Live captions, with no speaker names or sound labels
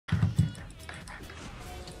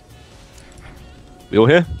We all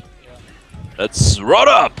here? Yeah. Let's Zz'rot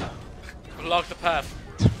up! Block the path.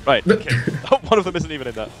 Right, okay. Oh, one of them isn't even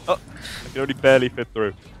in there. Oh, I can only barely fit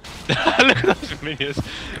through. Look at those minions.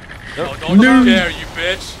 Oh, don't you dare, you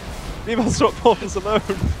bitch! Leave us drop portals alone!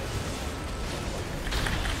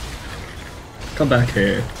 Come back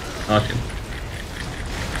here, Arkin.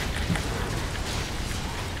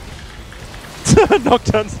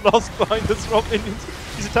 Nocturne's lost behind the Zz'rot minions.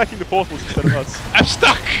 He's attacking the portals instead of us. I'm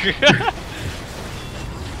stuck!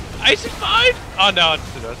 I survived! Oh no,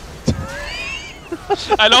 it's not.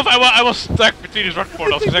 I love I was stuck between these rock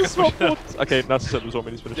portals. Okay, now set the Zz'rot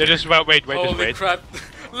minions finished. Yeah, just wait, Holy just wait. crap.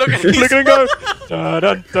 Look at Look at him go! Dun,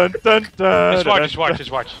 dun, dun, dun, dun, Just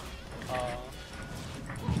watch.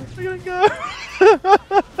 Look at him go!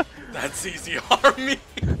 That's easy army.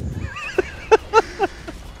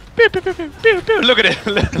 Look at it!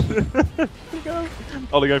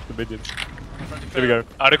 Oh, they go for the minions. Here we go.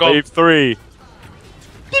 Oh, they go. Wave 3.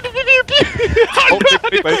 Oh,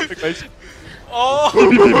 big base. Oh!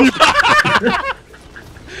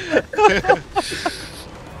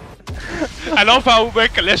 I love how we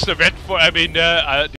can listen a bit for,